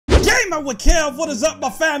Gaming with Kev. What is up, my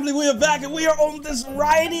family? We are back and we are on this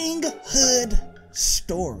Riding Hood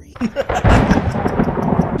story.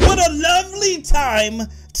 What a lovely time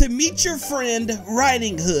to meet your friend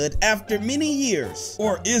Riding Hood after many years.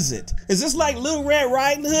 Or is it? Is this like Little Red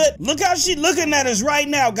Riding Hood? Look how she's looking at us right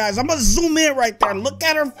now, guys. I'm gonna zoom in right there. Look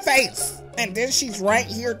at her face. And then she's right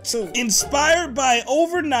here too. Inspired by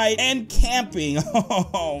overnight and camping.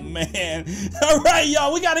 Oh man. All right,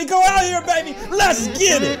 y'all, we gotta go out here, baby. Let's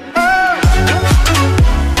get it.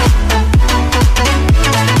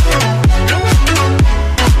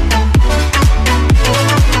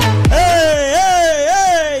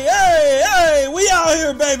 Hey, we out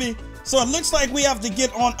here, baby. So it looks like we have to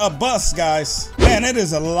get on a bus, guys. Man, it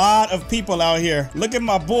is a lot of people out here. Look at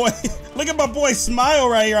my boy. Look at my boy Smile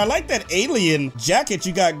right here. I like that alien jacket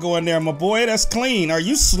you got going there, my boy. That's clean. Are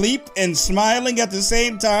you asleep and smiling at the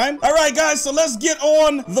same time? All right, guys, so let's get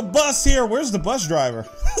on the bus here. Where's the bus driver?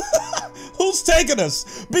 Who's taking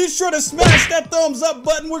us? Be sure to smash that thumbs up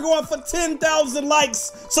button. We're going for 10,000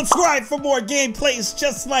 likes. Subscribe for more gameplays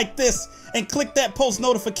just like this. And click that post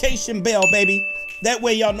notification bell, baby. That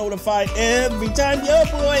way y'all notified every time your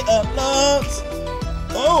boy uploads.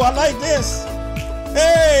 Oh, I like this.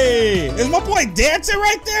 Hey, is my boy dancing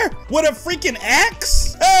right there with a freaking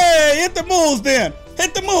axe? Hey, hit the moves then.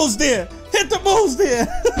 Hit the moves then. Hit the moves then.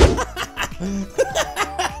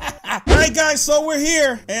 All right, guys, so we're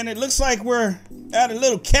here and it looks like we're at a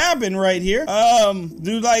little cabin right here.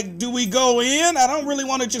 Do we go in? I don't really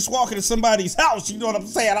want to just walk into somebody's house. You know what I'm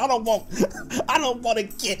saying? I don't want to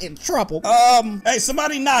get in trouble. Hey,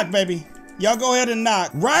 somebody knock, baby. Y'all go ahead and knock.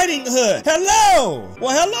 Riding Hood. Hello.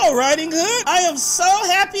 Well, hello, Riding Hood. I am so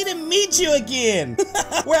happy to meet you again.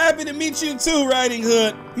 We're happy to meet you too, Riding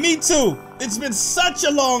Hood. Me too. It's been such a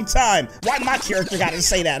long time. Why my character gotta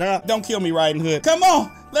say that, huh? Don't kill me, Riding Hood. Come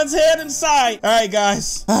on. Let's head inside. All right,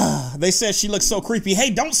 guys. They said she looks so creepy.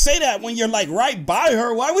 Hey, don't say that when you're like right by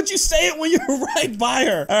her. Why would you say it when you're right by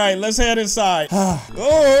her? All right, let's head inside.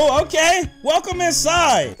 Oh, okay. Welcome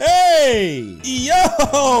inside. Hey,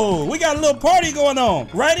 yo, we got a little party going on.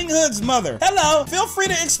 Riding Hood's mother. Hello. Feel free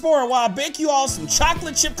to explore while I bake you all some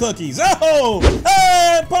chocolate chip cookies. Oh,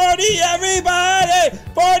 hey, party everybody.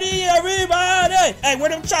 Party everybody. Hey, where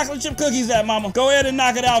them chocolate chip cookies at, mama? Go ahead and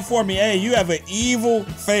knock it out for me. Hey, you have an evil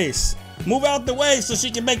face. Move out the way so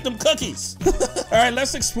she can make them cookies. All right,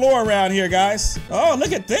 let's explore around here, guys. Oh,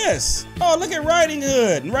 look at this. Oh, look at Riding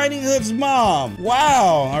Hood and Riding Hood's mom.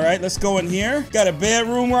 Wow. All right, let's go in here. Got a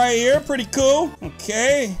bedroom right here. Pretty cool.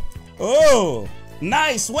 Okay. Oh,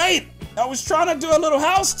 nice. Wait, I was trying to do a little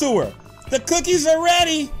house tour. The cookies are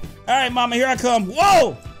ready. All right, mama, here I come.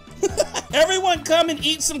 Whoa. Everyone come and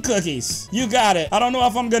eat some cookies. You got it. I don't know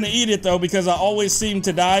if I'm gonna eat it though because I always seem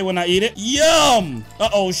to die when I eat it. Yum!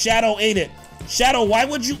 Uh-oh, Shadow ate it. Shadow, why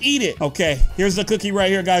would you eat it? Okay, here's the cookie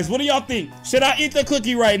right here, guys. What do y'all think? Should I eat the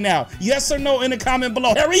cookie right now? Yes or no in the comment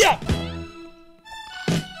below. Hurry up!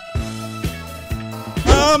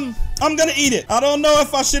 I'm gonna eat it. I don't know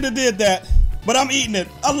if I should have did that, but I'm eating it.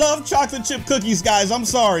 I love chocolate chip cookies, guys. I'm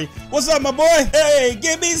sorry. What's up, my boy? Hey,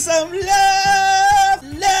 give me some love,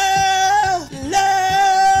 love, love.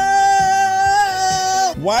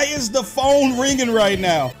 Why is the phone ringing right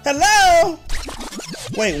now? Hello?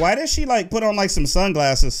 Wait, why does she like put on like some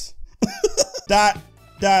sunglasses? Dot,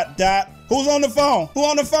 dot, dot. Who's on the phone? Who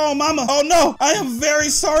on the phone, mama? Oh no, I am very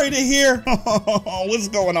sorry to hear. What's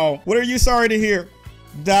going on? What are you sorry to hear?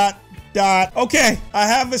 Dot, dot. Okay, I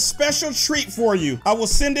have a special treat for you. I will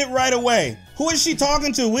send it right away. Who is she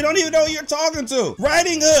talking to? We don't even know who you're talking to.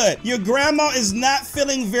 Riding Hood, your grandma is not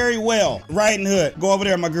feeling very well. Riding Hood, go over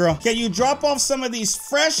there, my girl. Can you drop off some of these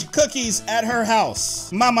fresh cookies at her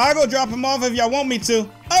house? Mama, I'll go drop them off if y'all want me to.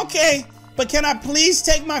 Okay, but can I please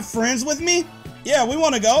take my friends with me? Yeah, we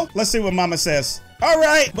want to go. Let's see what mama says. All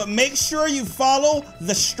right, but make sure you follow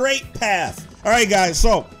the straight path. All right, guys,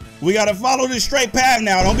 so we got to follow the straight path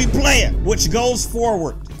now. Don't be playing, which goes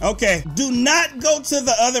forward. Okay, do not go to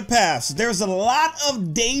the other paths. There's a lot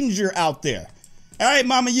of danger out there. All right,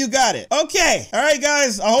 mama, you got it. Okay, all right,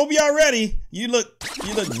 guys, I hope y'all ready. You look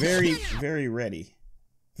very, very ready.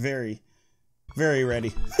 Very, very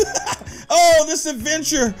ready. Oh, this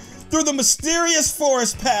adventure through the mysterious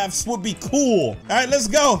forest paths would be cool. All right, let's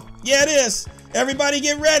go. Yeah, it is. Everybody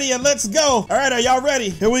get ready and let's go. All right, are y'all ready?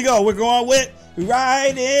 Here we go. We're going with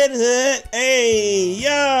Riding Hood. Hey,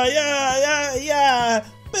 yeah, yeah, yeah, yeah.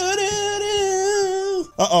 Boo-doo-doo.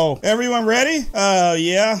 Uh-oh. Everyone ready?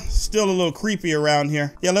 Yeah. Still a little creepy around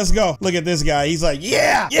here. Yeah, let's go. Look at this guy. He's like,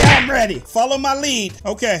 yeah, I'm ready. Follow my lead.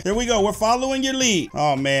 Okay, here we go. We're following your lead.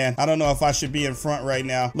 Oh, man. I don't know if I should be in front right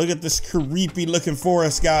now. Look at this creepy looking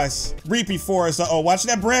forest, guys. Creepy forest. Uh-oh. Watch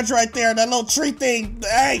that branch right there. That little tree thing.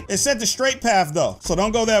 Hey, it set the straight path, though. So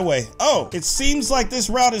don't go that way. Oh, it seems like this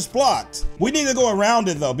route is blocked. We need to go around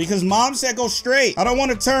it, though, because Mom said go straight. I don't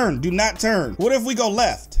want to turn. Do not turn. What if we go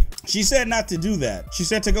left? She said not to do that. She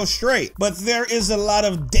said to go straight, but there is a lot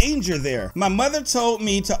of danger there. My mother told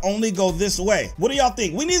me to only go this way. What do y'all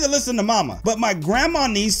think? We need to listen to Mama, but my grandma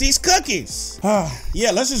needs these cookies.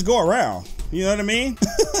 Yeah, let's just go around. You know what I mean?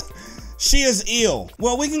 She is ill.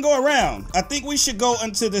 Well, we can go around. I think we should go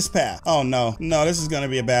into this path. Oh, no. No, this is going to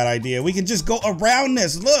be a bad idea. We can just go around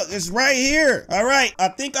this. Look, it's right here. All right. I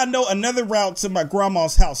think I know another route to my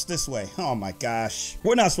grandma's house this way. Oh, my gosh.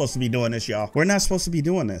 We're not supposed to be doing this, y'all. We're not supposed to be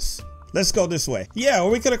doing this. Let's go this way. Yeah,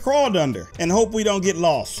 or we could have crawled under and hope we don't get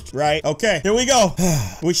lost, right? Okay, here we go.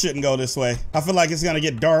 We shouldn't go this way. I feel like it's gonna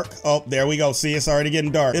get dark. Oh, there we go. See, it's already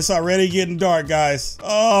getting dark. It's already getting dark, guys.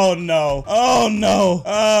 Oh, no. Oh, no.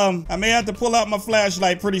 I may have to pull out my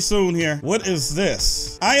flashlight pretty soon here. What is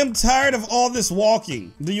this? I am tired of all this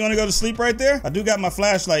walking. Do you want to go to sleep right there? I do got my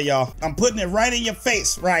flashlight, y'all. I'm putting it right in your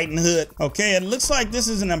face, Riding Hood. Okay, it looks like this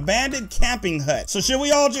is an abandoned camping hut. So should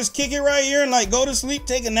we all just kick it right here and like go to sleep,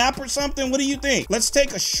 take a nap or something? What do you think? Let's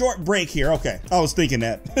take a short break here. Okay, I was thinking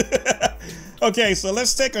that. Okay, so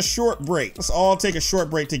let's take a short break. Let's all take a short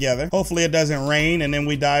break together. Hopefully it doesn't rain and then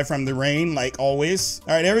we die from the rain like always.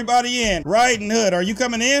 All right, everybody in. Riding Hood, are you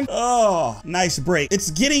coming in? Oh, nice break. It's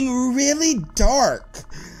getting really dark.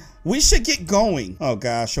 We should get going. Oh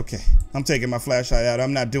gosh, okay. I'm taking my flashlight out.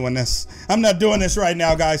 I'm not doing this. I'm not doing this right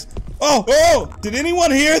now, guys. Oh, did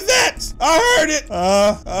anyone hear that? I heard it.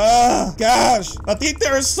 Gosh. I think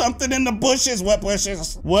there is something in the bushes. What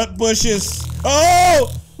bushes? What bushes?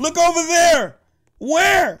 Oh, look over there.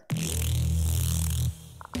 Where?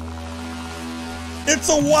 It's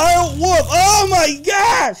a wild wolf. Oh my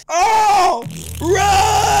gosh. Oh,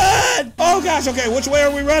 run. Oh gosh. Okay, which way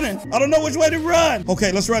are we running? I don't know which way to run.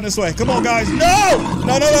 Okay, let's run this way. Come on, guys. No.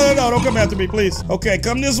 Don't come after me, please. Okay,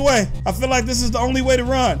 come this way. I feel like this is the only way to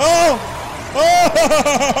run. Oh.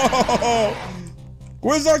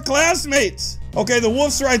 Where's our classmates? Okay, the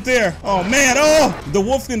wolf's right there. Oh, man. Oh, the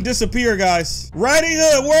wolf can disappear, guys. Riding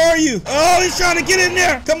Hood, where are you? Oh, he's trying to get in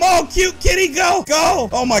there. Come on, cute kitty, go. Go.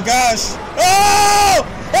 Oh, my gosh.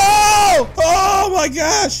 Oh, my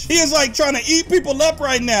gosh. He is like trying to eat people up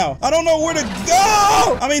right now. I don't know where to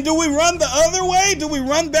go. I mean, do we run the other way? Do we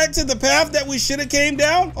run back to the path that we should have came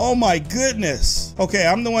down? Oh, my goodness. Okay,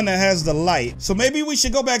 I'm the one that has the light. So maybe we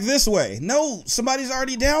should go back this way. No, somebody's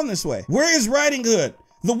already down this way. Where is Riding Hood?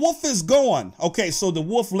 The wolf is gone. Okay, so the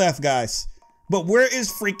wolf left, guys. But where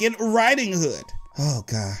is freaking Riding Hood? Oh,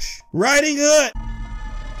 gosh. Riding Hood.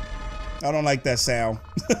 I don't like that sound.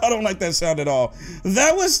 I don't like that sound at all.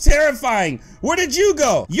 That was terrifying. Where did you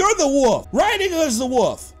go? You're the wolf. Riding Hood's the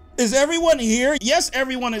wolf. Is everyone here? Yes,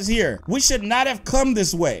 everyone is here. We should not have come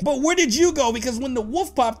this way. But where did you go? Because when the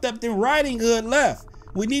wolf popped up, then Riding Hood left.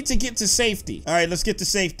 We need to get to safety. All right, let's get to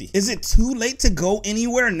safety. Is it too late to go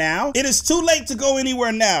anywhere now? It is too late to go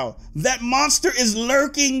anywhere now. That monster is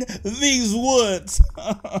lurking these woods.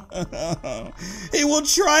 He will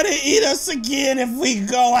try to eat us again if we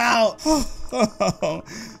go out.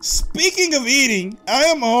 Speaking of eating, I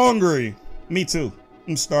am hungry. Me too.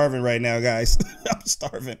 I'm starving right now, guys. I'm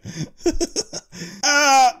starving.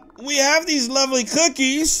 We have these lovely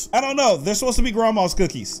cookies. I don't know. They're supposed to be grandma's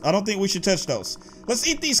cookies. I don't think we should touch those. Let's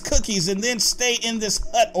eat these cookies and then stay in this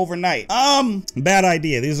hut overnight. Bad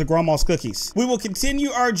idea. These are grandma's cookies. We will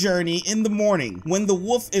continue our journey in the morning when the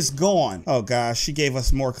wolf is gone. Oh gosh, she gave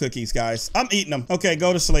us more cookies, guys. I'm eating them. Okay,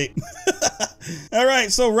 go to sleep. All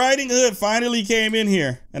right, so Riding Hood finally came in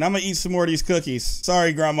here and I'm gonna eat some more of these cookies.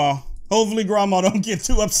 Sorry, grandma. Hopefully grandma don't get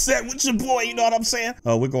too upset with your boy, you know what I'm saying?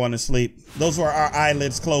 Oh, we're going to sleep. Those were our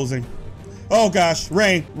eyelids closing. Oh gosh,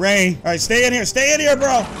 rain. All right, stay in here,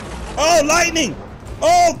 bro. Oh, lightning.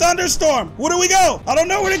 Oh, thunderstorm. Where do we go? I don't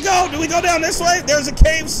know where to go. Do we go down this way? There's a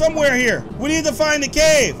cave somewhere here. We need to find the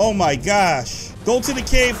cave. Oh my gosh. Go to the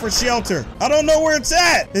cave for shelter. I don't know where it's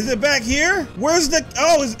at. Is it back here? Where's the,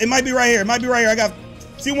 it might be right here. I got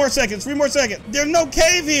 3 more seconds. There's no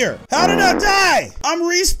cave here. How did I die? I'm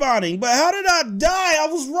respawning, but how did I die? I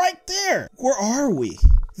was right there. Where are we?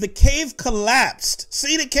 The cave collapsed.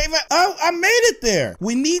 See the cave? I made it there.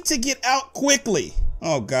 We need to get out quickly.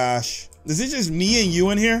 Oh gosh. Is it just me and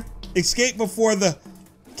you in here? Escape before the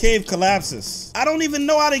cave collapses. I don't even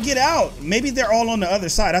know how to get out. Maybe they're all on the other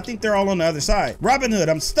side. I think they're all on the other side. Robin Hood,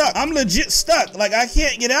 I'm stuck. I'm legit stuck. Like, I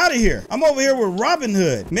can't get out of here. I'm over here with Robin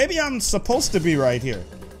Hood. Maybe I'm supposed to be right here.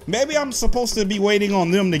 Maybe I'm supposed to be waiting on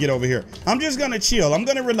them to get over here. I'm just gonna chill. I'm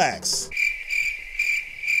gonna relax.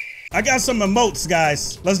 I got some emotes,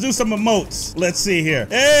 guys. Let's do some emotes. Let's see here.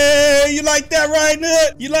 Hey, you like that, right,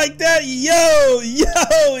 Hood? You like that? Yo,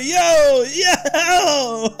 yo, yo,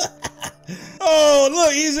 yo. Oh,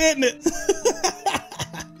 look, he's hitting it.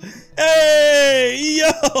 Hey,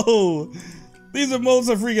 yo. These emotes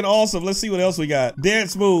are freaking awesome. Let's see what else we got.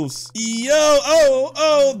 Dance moves. Yo,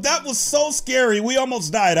 oh, that was so scary. We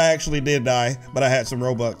almost died. I actually did die, but I had some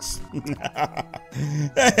Robux.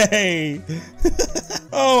 Hey.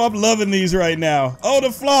 Oh, I'm loving these right now. Oh,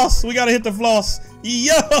 the floss. We gotta hit the floss.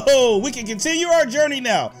 Yo, we can continue our journey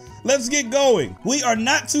now. Let's get going. We are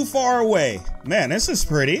not too far away. Man, this is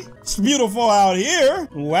pretty. It's beautiful out here.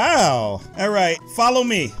 Wow. All right, follow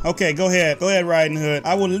me. Okay, go ahead. Go ahead, Riding Hood.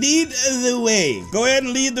 I will lead the way. Go ahead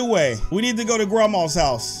and lead the way. We need to go to Grandma's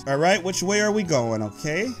house. All right, which way are we going?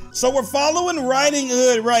 Okay. So we're following Riding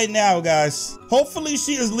Hood right now, guys. Hopefully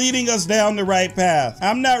she is leading us down the right path.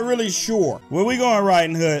 I'm not really sure. Where we going,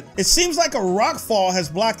 Riding Hood? It seems like a rock fall has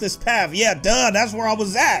blocked this path. Yeah, duh, that's where I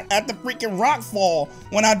was at the freaking rock fall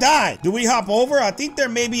when I died. Do we hop over? I think there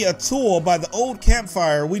may be a tool by the old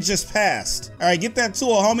campfire we just passed. All right, get that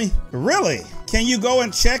tool, homie. Really? Can you go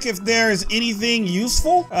and check if there's anything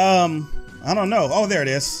useful? I don't know. Oh, there it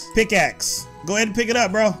is. Pickaxe. Go ahead and pick it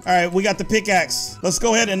up, bro. All right, we got the pickaxe. Let's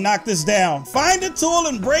go ahead and knock this down. Find a tool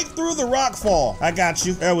and break through the rock fall. I got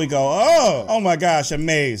you. There we go. Oh my gosh, a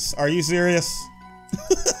maze. Are you serious?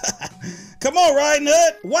 Come on, Riding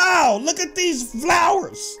Hood. Wow, look at these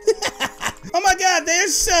flowers. Oh my God, they're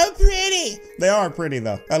so pretty. They are pretty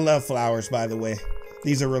though. I love flowers, by the way.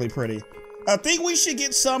 These are really pretty. I think we should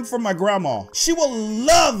get some for my grandma. She will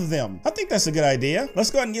love them. I think that's a good idea. Let's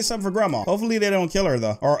go ahead and get some for grandma. Hopefully they don't kill her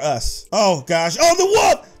though, or us. Oh gosh, oh, the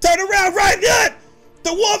wolf, turn around, Riding Hood.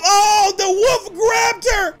 The wolf, oh, the wolf grabbed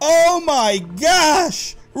her. Oh my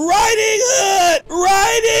gosh. Riding Hood!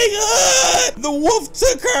 Riding Hood! The wolf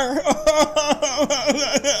took her!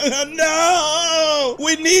 No!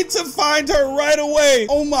 We need to find her right away!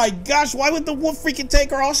 Oh my gosh, why would the wolf freaking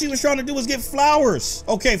take her? All she was trying to do was get flowers.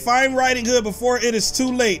 Okay, find Riding Hood before it is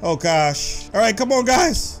too late. Oh gosh. Alright, come on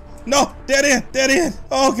guys. No, dead end, dead end.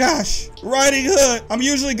 Oh gosh. Riding Hood. I'm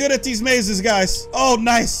usually good at these mazes, guys. Oh,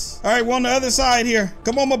 nice. Alright, we're on the other side here.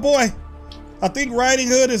 Come on, my boy. I think Riding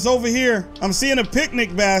Hood is over here. I'm seeing a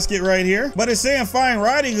picnic basket right here, but it's saying find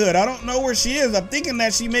Riding Hood. I don't know where she is. I'm thinking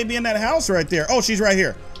that she may be in that house right there. Oh, she's right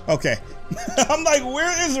here. Okay. I'm like,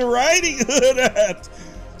 where is Riding Hood at?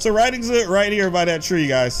 So Riding Hood right here by that tree,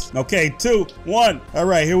 guys. Okay, 2, 1. All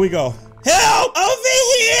right, here we go. Help! Over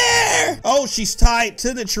here! Oh, she's tied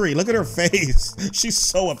to the tree. Look at her face. She's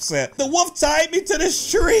so upset. The wolf tied me to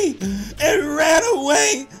this tree and ran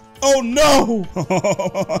away. Oh no!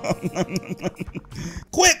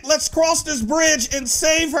 Quick, let's cross this bridge and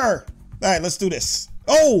save her. All right, let's do this.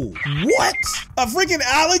 Oh, what? A freaking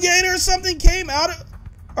alligator or something came out of...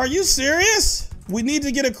 Are you serious? We need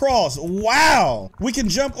to get across. Wow. We can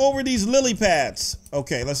jump over these lily pads.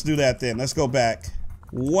 Okay, let's do that then. Let's go back.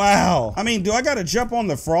 Wow. I mean, do I gotta jump on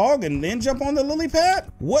the frog and then jump on the lily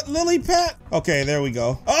pad? What lily pad? Okay, there we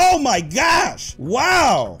go. Oh my gosh.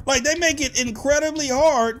 Wow. Like, they make it incredibly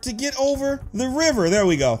hard to get over the river. There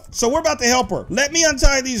we go. So we're about to help her. Let me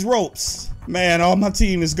untie these ropes. Man, all my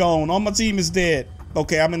team is gone. All my team is dead.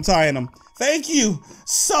 Okay, I'm untying them. Thank you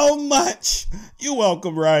so much. You're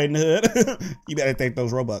welcome, Riding Hood. You better thank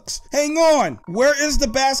those Robux. Hang on. Where is the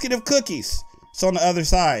basket of cookies? It's on the other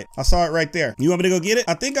side. I saw it right there. You want me to go get it?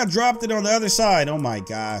 I think I dropped it on the other side. Oh my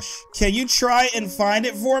gosh. Can you try and find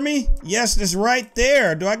it for me? Yes, it's right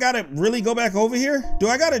there. Do I gotta really go back over here? Do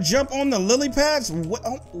I gotta jump on the lily pads? What?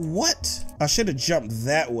 Oh, what? I should have jumped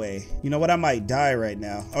that way. You know what? I might die right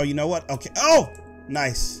now. Oh, you know what? Okay. Oh,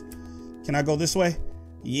 nice. Can I go this way?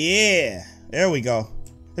 Yeah. There we go.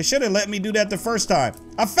 They should have let me do that the first time.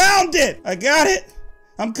 I found it. I got it.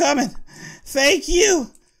 I'm coming. Thank you.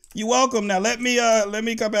 You're welcome. Now let me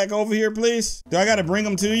come back over here, please. Do I gotta bring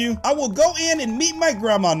them to you? I will go in and meet my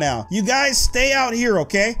grandma now. You guys stay out here,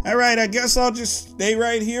 okay? All right, I guess I'll just stay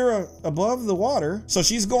right here above the water. So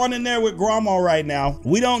she's going in there with grandma right now.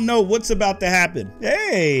 We don't know what's about to happen.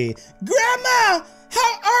 Hey, grandma,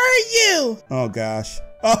 how are you? Oh gosh.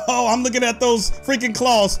 Oh, I'm looking at those freaking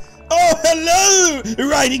claws. Oh, hello,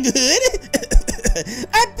 Riding Hood.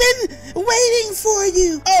 I've been waiting for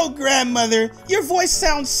you. Oh, grandmother, your voice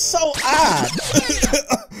sounds so odd.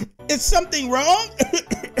 Is something wrong?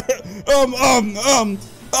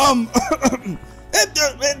 Don't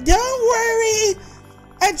worry.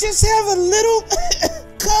 I just have a little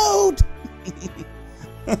code.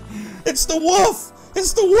 It's the wolf.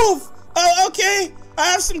 It's the wolf. Oh, okay.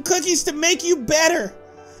 I have some cookies to make you better.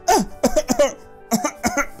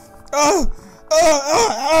 How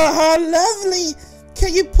lovely.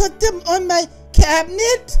 Can you put them on my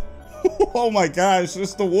cabinet? Oh my gosh,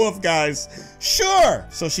 it's the wolf, guys. Sure.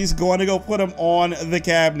 So she's going to go put them on the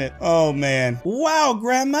cabinet. Oh man. Wow,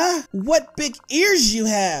 Grandma, what big ears you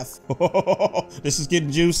have. This is getting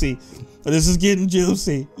juicy. This is getting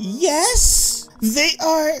juicy. Yes, they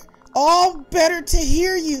are all better to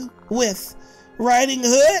hear you with, Riding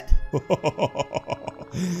Hood.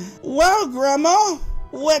 Wow, Grandma,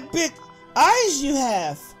 what big eyes you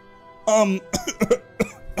have.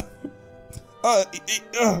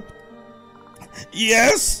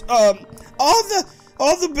 Yes, all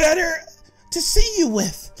the better to see you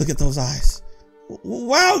with. Look at those eyes.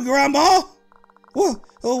 Wow, Grandma,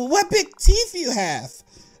 what big teeth you have.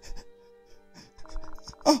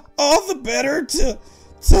 All the better to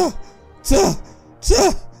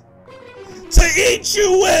eat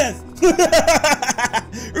you with.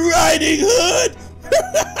 Riding Hood.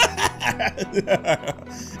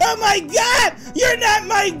 Oh my God, you're not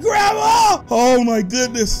my grandma. Oh my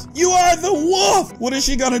goodness, you are the wolf. What is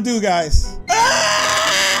she gonna do, guys?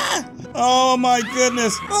 Ah! Oh my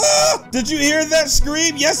goodness. Ah! Did you hear that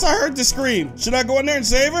scream? Yes, I heard the scream. Should I go in there and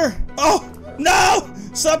save her? Oh no,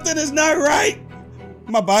 something is not right.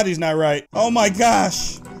 My body's not right. Oh my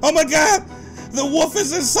gosh. Oh my God, the wolf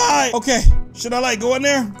is inside. Okay, should I like go in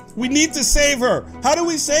there? We need to save her. How do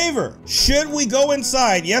we save her? Should we go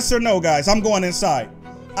inside? Yes or no, guys? I'm going inside.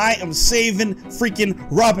 I am saving freaking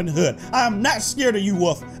Robin Hood. I'm not scared of you,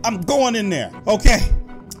 wolf. I'm going in there. Okay,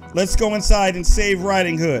 let's go inside and save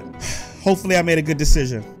Riding Hood. Hopefully I made a good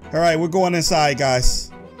decision. All right, we're going inside,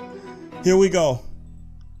 guys. Here we go.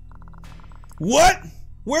 What?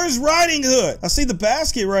 Where's Riding Hood? I see the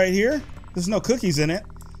basket right here. There's no cookies in it.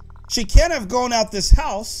 She can't have gone out this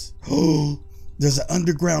house. Oh, there's an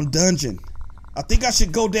underground dungeon. I think I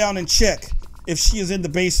should go down and check if she is in the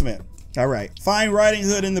basement. All right, find Riding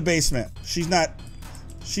Hood in the basement. She's not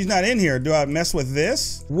in here. Do I mess with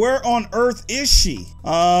this? Where on earth is she?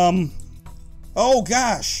 Oh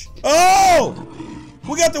gosh. Oh,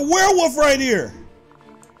 we got the werewolf right here.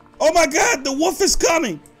 Oh my God, the wolf is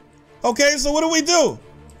coming. Okay, so what do we do?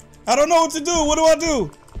 I don't know what to do. What do I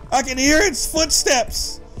do? I can hear its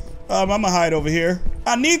footsteps. I'm gonna hide over here.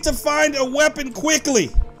 I need to find a weapon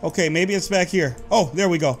quickly. Okay, maybe it's back here. Oh, there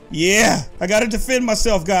we go. Yeah, I gotta defend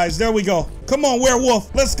myself, guys. There we go. Come on, werewolf.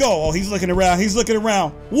 Let's go. Oh, he's looking around. He's looking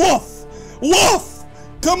around. Wolf! Wolf!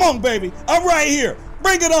 Come on, baby. I'm right here.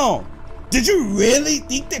 Bring it on. Did you really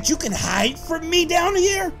think that you can hide from me down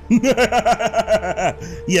here?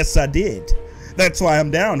 Yes, I did. That's why I'm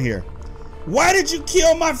down here. Why did you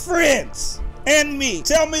kill my friends and me?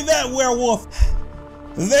 Tell me that, werewolf.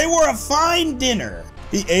 They were a fine dinner.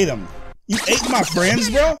 He ate them. You ate my friends,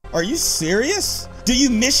 bro? Are you serious? Do you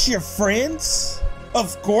miss your friends?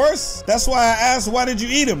 Of course. That's why I asked, why did you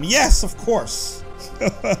eat them? Yes, of course.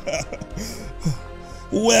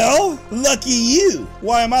 Well, lucky you.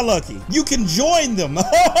 Why am I lucky? You can join them.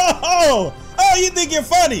 Oh, you think you're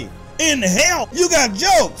funny? In hell, you got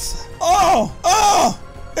jokes. Oh,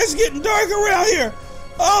 it's getting dark around here.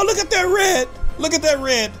 Oh, look at that red. Look at that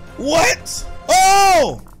red. What?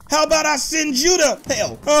 Oh, how about I send you to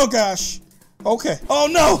hell? Oh gosh. Okay. Oh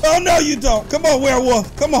no you don't. Come on,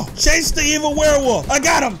 werewolf. Come on. Chase the evil werewolf. I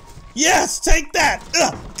got him. Yes, take that.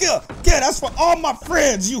 Good. That's for all my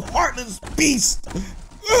friends, you heartless beast.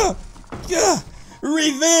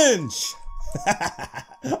 Revenge.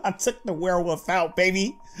 I took the werewolf out,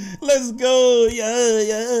 baby. Let's go. Yeah.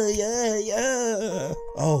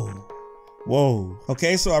 Oh. Whoa.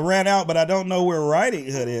 Okay, so I ran out, but I don't know where Riding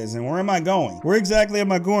Hood is, and where am I going? Where exactly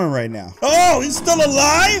am I going right now? Oh, he's still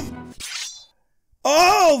alive?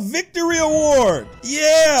 Oh, victory award.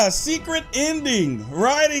 Yeah, secret ending.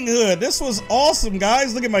 Riding Hood. This was awesome,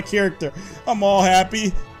 guys. Look at my character. I'm all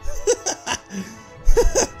happy.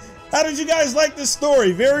 How did you guys like this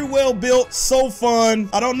story? Very well built, so fun.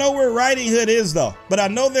 I don't know where Riding Hood is though, but I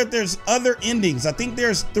know that there's other endings. I think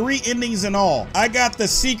there's 3 endings in all. I got the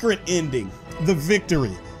secret ending, the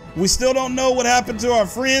victory. We still don't know what happened to our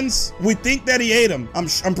friends. We think that he ate them.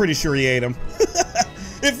 I'm pretty sure he ate them.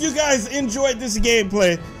 If you guys enjoyed this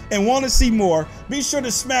gameplay and want to see more, be sure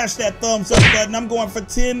to smash that thumbs up button. I'm going for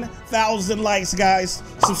 10,000 likes, guys.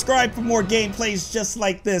 Subscribe for more gameplays just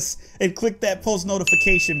like this and click that post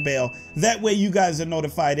notification bell. That way you guys are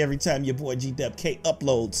notified every time your boy GWK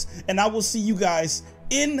uploads. And I will see you guys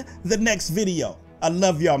in the next video. I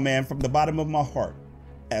love y'all, man, from the bottom of my heart,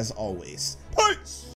 as always. Peace.